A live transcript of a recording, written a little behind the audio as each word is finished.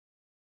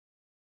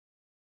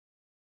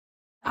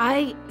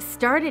I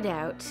started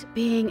out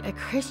being a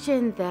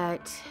Christian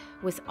that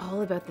was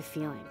all about the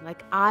feeling.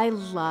 Like, I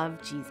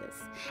love Jesus,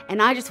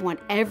 and I just want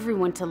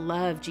everyone to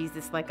love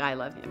Jesus like I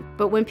love him.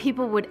 But when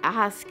people would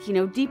ask,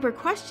 deeper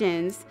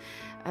questions,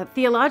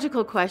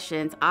 theological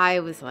questions, I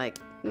was like,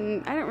 I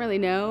don't really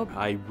know.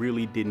 I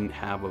really didn't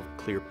have a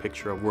clear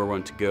picture of where I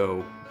wanted to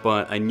go,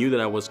 but I knew that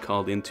I was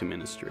called into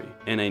ministry,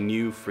 and I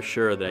knew for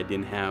sure that I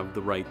didn't have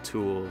the right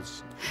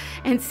tools.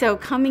 And so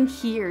coming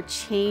here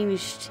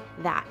changed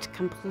that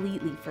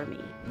completely for me.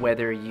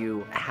 Whether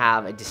you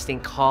have a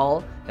distinct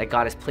call that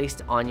God has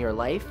placed on your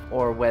life,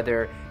 or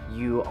whether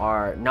you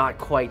are not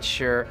quite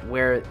sure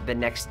where the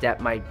next step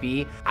might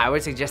be, I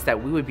would suggest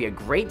that we would be a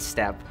great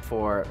step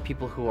for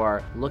people who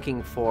are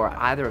looking for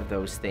either of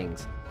those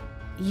things.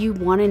 You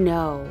want to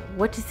know,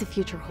 what does the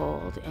future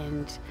hold,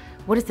 and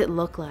what does it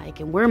look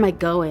like, and where am I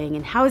going,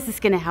 and how is this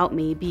going to help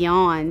me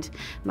beyond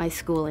my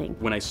schooling?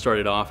 When I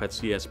started off at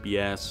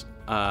CSBS,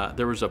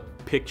 there was a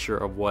picture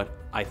of what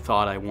I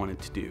thought I wanted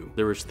to do.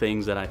 There was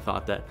things that I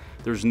thought that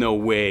there's no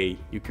way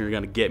you're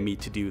going to get me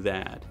to do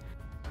that.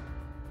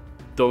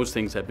 Those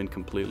things have been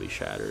completely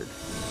shattered.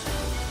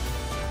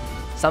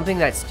 Something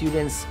that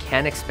students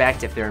can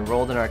expect if they're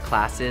enrolled in our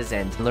classes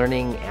and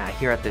learning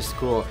here at this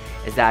school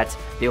is that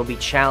they will be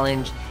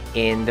challenged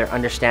in their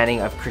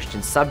understanding of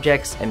Christian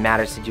subjects and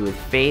matters to do with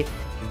faith.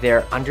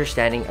 Their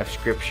understanding of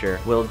Scripture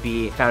will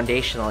be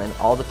foundational in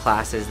all the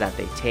classes that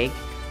they take.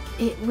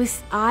 It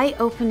was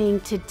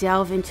eye-opening to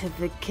delve into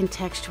the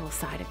contextual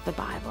side of the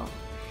Bible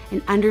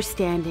and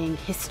understanding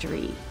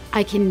history.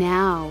 I can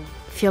now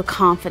feel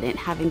confident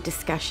having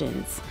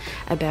discussions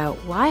about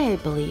why I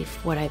believe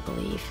what I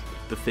believe.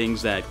 The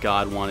things that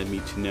God wanted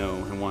me to know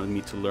and wanted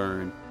me to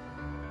learn,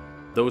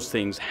 those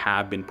things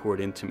have been poured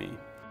into me.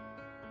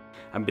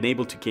 I've been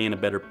able to gain a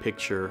better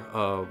picture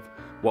of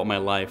what my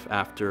life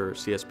after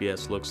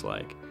CSBS looks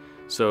like.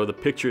 So the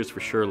picture is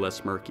for sure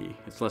less murky,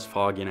 it's less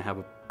foggy, and I have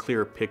a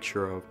clearer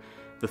picture of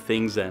the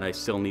things that I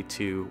still need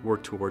to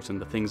work towards and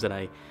the things that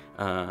I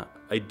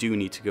do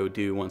need to go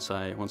do once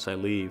I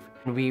leave.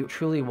 We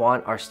truly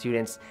want our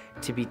students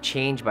to be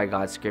changed by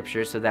God's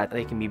Scripture so that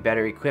they can be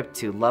better equipped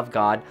to love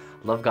God,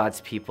 love God's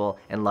people,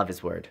 and love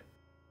His Word.